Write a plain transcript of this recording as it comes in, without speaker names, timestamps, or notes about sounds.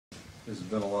This has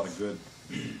been a lot of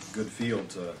good field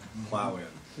to plow in.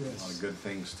 Yes. A lot of good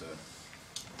things to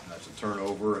turn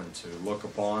over and to look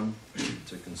upon,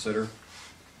 to consider.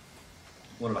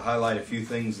 Wanted to highlight a few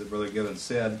things that Brother Gibbons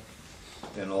said,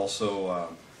 and also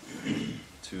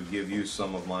to give you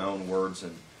some of my own words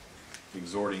and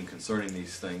exhorting concerning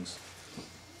these things.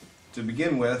 To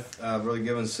begin with, Brother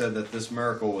Gibbons said that this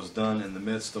miracle was done in the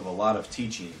midst of a lot of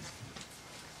teaching,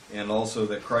 and also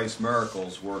that Christ's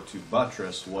miracles were to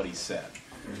buttress what he said.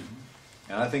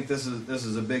 And I think this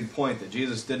is a big point, that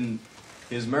Jesus didn't,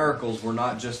 his miracles were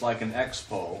not just like an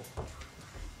expo,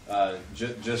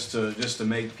 just to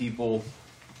make people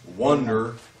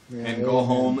wonder and go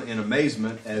home in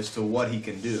amazement as to what he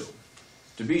can do.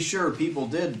 To be sure, people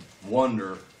did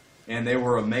wonder and they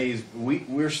were amazed.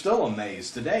 We're still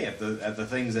amazed today at the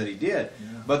things that he did.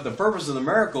 Yeah. But the purpose of the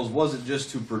miracles wasn't just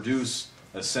to produce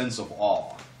a sense of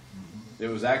awe. It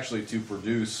was actually to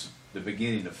produce the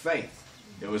beginning of faith.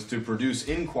 It was to produce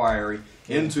inquiry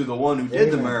into the one who did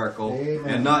the miracle,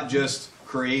 and not just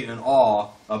create an awe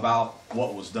about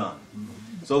what was done.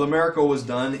 So the miracle was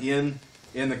done in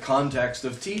the context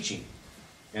of teaching.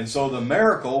 And so the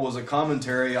miracle was a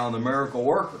commentary on the miracle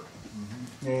worker.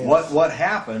 Yes. What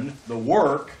happened, the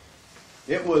work,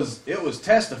 it was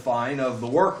testifying of the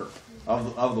worker,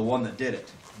 of the one that did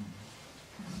it.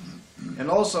 And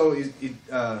also,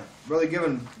 Brother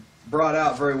Gibbon brought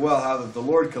out very well how that the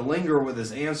Lord could linger with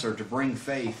his answer to bring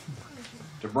faith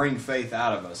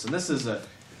out of us. And this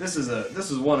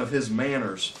is one of his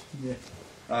manners. Yeah.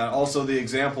 Also, the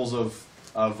examples of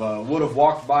would have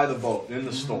walked by the boat in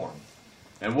the storm,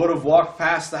 and would have walked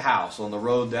past the house on the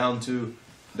road down to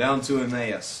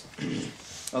Emmaus.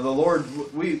 The Lord,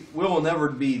 we will never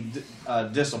be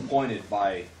disappointed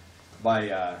by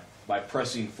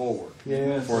pressing forward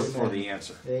for the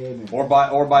answer, Amen.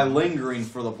 or by lingering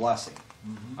for the blessing.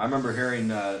 I remember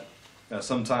hearing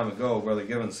some time ago, Brother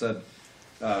Gibbons said,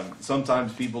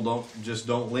 sometimes people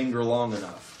don't linger long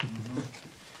enough.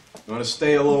 You want to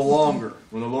stay a little longer.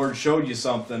 When the Lord showed you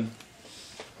something,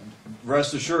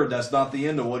 rest assured that's not the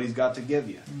end of what He's got to give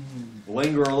you.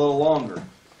 Linger a little longer,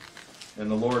 and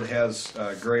the Lord has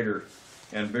greater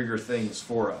and bigger things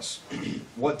for us.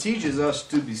 What teaches us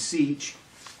to beseech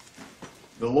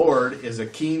the Lord is a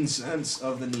keen sense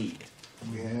of the need.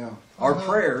 Yeah. Our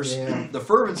prayers, the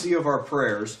fervency of our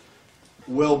prayers,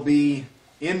 will be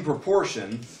in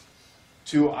proportion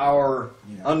to our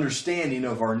understanding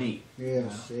of our need.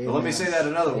 Yes. But let me say that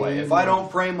another way. If I don't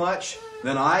pray much,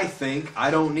 then I think I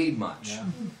don't need much.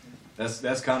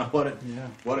 That's kind of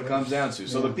what it comes down to.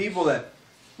 So the people that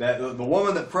the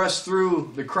woman that pressed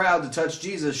through the crowd to touch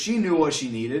Jesus, she knew what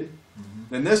she needed.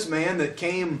 And this man that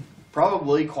came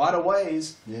probably quite a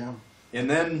ways, and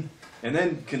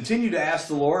then continued to ask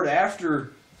the Lord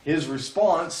after his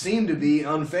response seemed to be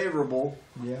unfavorable.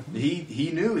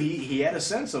 He knew he had a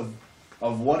sense of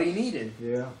what he needed.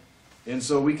 And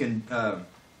so we can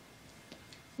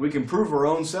prove our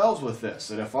own selves with this,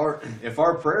 that if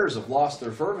our prayers have lost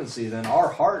their fervency, then our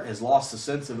heart has lost the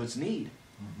sense of its need.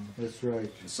 That's right.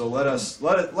 So let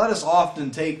us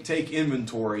often take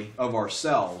inventory of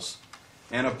ourselves,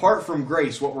 and apart from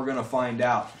grace, what we're going to find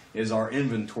out is our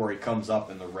inventory comes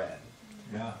up in the red.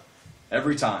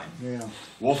 Every time.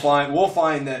 We'll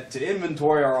find that to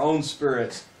inventory our own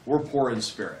spirits, we're poor in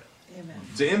spirit. Amen.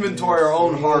 To inventory our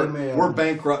own heart, Amen. we're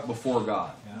bankrupt before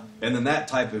God. And then that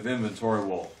type of inventory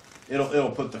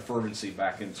it'll put the fervency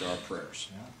back into our prayers.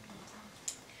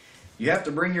 You have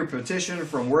to bring your petition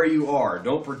from where you are.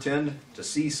 Don't pretend to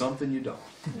see something you don't.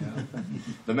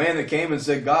 The man that came and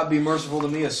said, "God be merciful to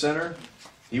me, a sinner,"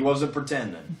 he wasn't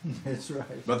pretending. That's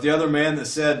right. But the other man that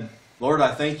said, "Lord,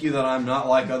 I thank you that I'm not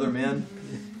like other men,"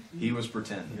 he was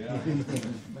pretending.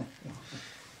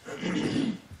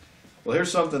 Well,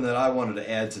 here's something that I wanted to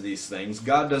add to these things.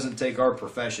 God doesn't take our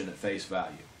profession at face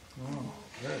value.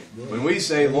 Very good. When we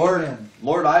say, Lord,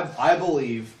 I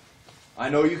believe, I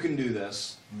know you can do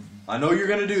this, I know you're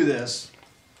going to do this,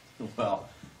 well,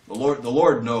 the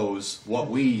Lord knows what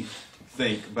we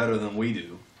think better than we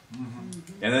do.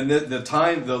 And then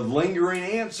the lingering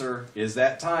answer is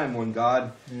that time when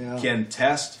God can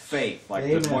test faith, like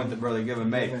the point that Brother Gibbon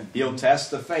made. He'll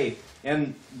test the faith.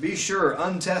 And be sure,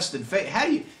 untested faith.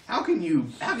 How can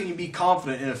you be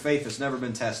confident in a faith that's never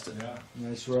been tested?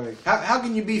 That's right. How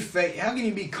can you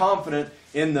be confident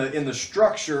in the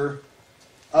structure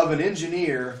of an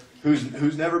engineer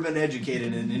who's never been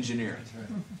educated in engineering?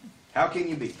 How can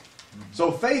you be?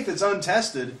 So faith that's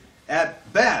untested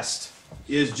at best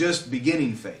is just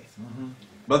beginning faith.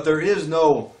 But there is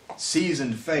no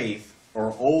seasoned faith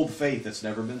or old faith that's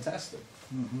never been tested.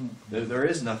 There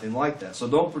is nothing like that. So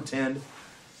don't pretend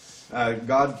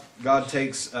God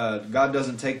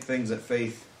doesn't take things at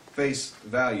face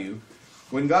value.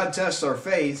 When God tests our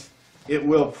faith, it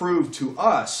will prove to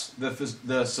us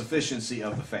the sufficiency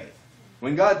of the faith.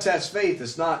 When God tests faith,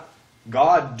 it's not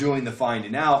God doing the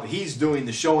finding out; He's doing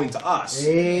the showing to us.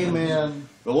 Amen.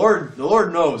 The Lord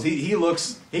knows. He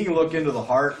can look into the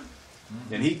heart,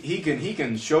 and he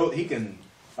can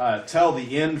tell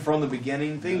the end from the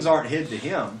beginning. Things aren't hid to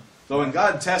Him. So when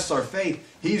God tests our faith,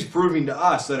 He's proving to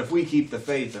us that if we keep the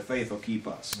faith will keep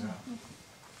us. Yeah.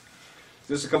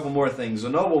 Just a couple more things. The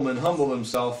nobleman humbled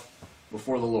himself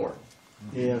before the Lord.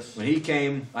 Yes. When he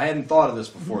came, I hadn't thought of this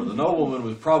before. The nobleman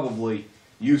was probably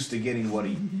used to getting what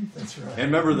he. That's right.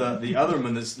 And remember the other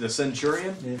man, the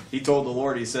centurion. Yeah. He told the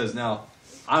Lord. He says, "Now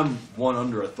I'm one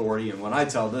under authority, and when I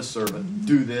tell this servant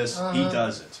do this, he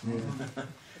does it." Yeah.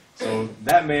 So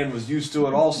that man was used to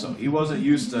it also. He wasn't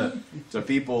used to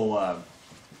people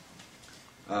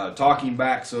talking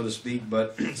back, so to speak.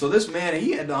 But so this man,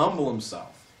 he had to humble himself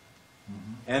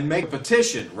and make a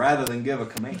petition rather than give a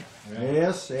command.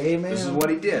 Yes. Amen. This is what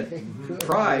he did. Good.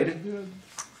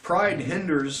 Pride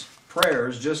hinders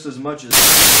prayers just as much as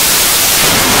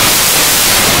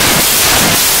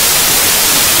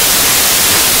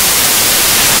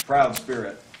proud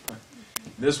spirit.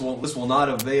 This will not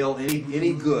avail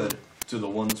any good to the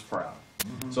one that's proud.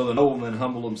 So the nobleman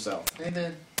humbled himself.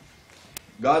 Amen.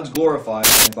 God's glorified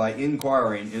by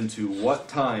inquiring into what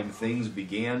time things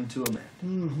began to amend.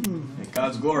 And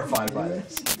God's glorified by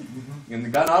this.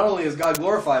 And God, not only is God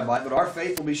glorified by it, but our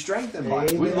faith will be strengthened by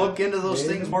it. If we Amen. look into those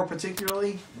things Amen. more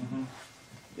particularly,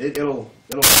 it'll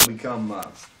become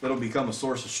a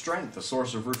source of strength, a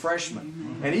source of refreshment.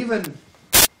 And even,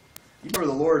 you remember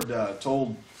the Lord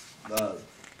told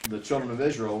the children of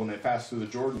Israel when they passed through the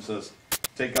Jordan, says,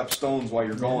 "Take up stones while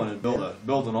you're going and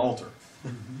build an altar."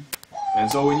 And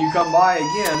so when you come by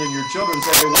again and your children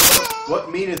say,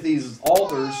 "What meaneth these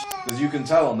altars?" Because you can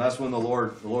tell them. That's when the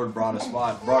Lord brought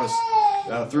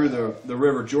us through the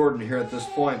river Jordan here at this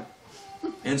point.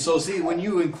 And so see, when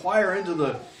you inquire into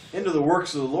the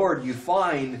works of the Lord, you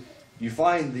find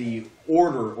the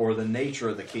order or the nature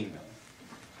of the kingdom.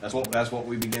 That's what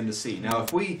we begin to see. Now,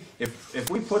 if we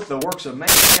put the works of man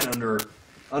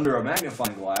under a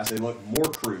magnifying glass, they look more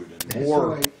crude and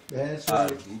more That's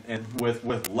right. and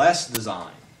with less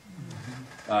design.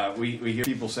 We hear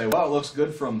people say, "Well, it looks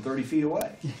good from 30 feet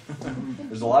away."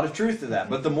 There's a lot of truth to that.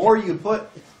 But the more you put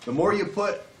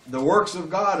the works of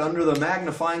God under the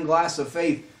magnifying glass of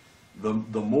faith, the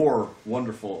more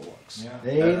wonderful it looks.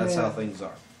 Yeah. That's how things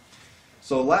are.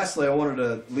 So lastly, I wanted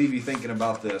to leave you thinking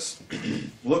about this.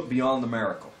 Look beyond the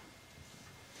miracle.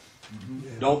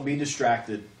 Don't be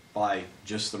distracted by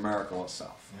just the miracle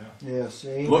itself. Yeah. Yes.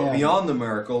 Amen. Look beyond the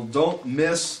miracle. Don't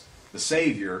miss the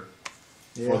Savior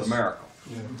for Yes. the miracle.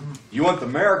 Yeah. You want the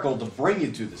miracle to bring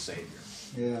you to the Savior,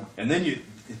 Yeah. and then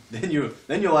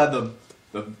you'll have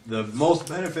the most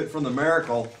benefit from the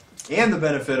miracle and the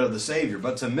benefit of the Savior.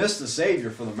 But to miss the Savior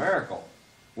for the miracle,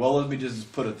 well, let me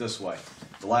just put it this way: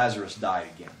 Lazarus died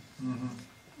again,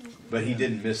 but he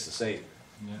didn't miss the Savior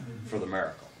Yeah. for the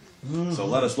miracle. So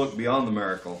let us look beyond the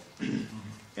miracle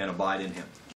and abide in Him.